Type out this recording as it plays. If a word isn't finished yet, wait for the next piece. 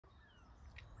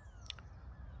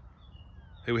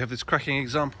Here we have this cracking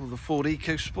example of the Ford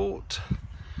EcoSport.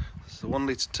 It's the 1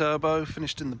 litre turbo,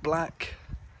 finished in the black.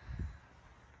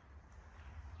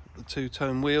 The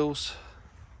two-tone wheels,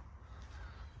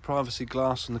 privacy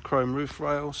glass and the chrome roof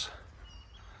rails.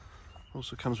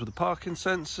 Also comes with the parking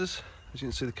sensors. As you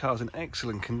can see, the car's in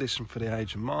excellent condition for the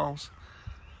age and miles.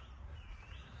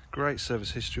 Great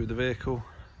service history with the vehicle.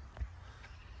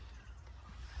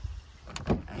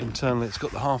 Internally it's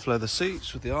got the half leather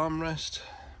seats with the armrest.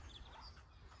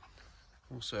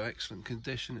 Also excellent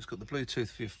condition. It's got the Bluetooth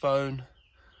for your phone,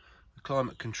 the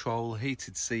climate control,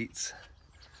 heated seats.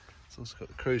 It's also got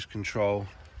the cruise control.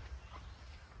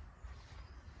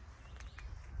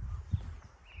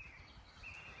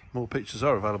 More pictures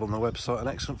are available on the website and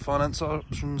excellent finance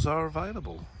options are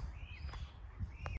available.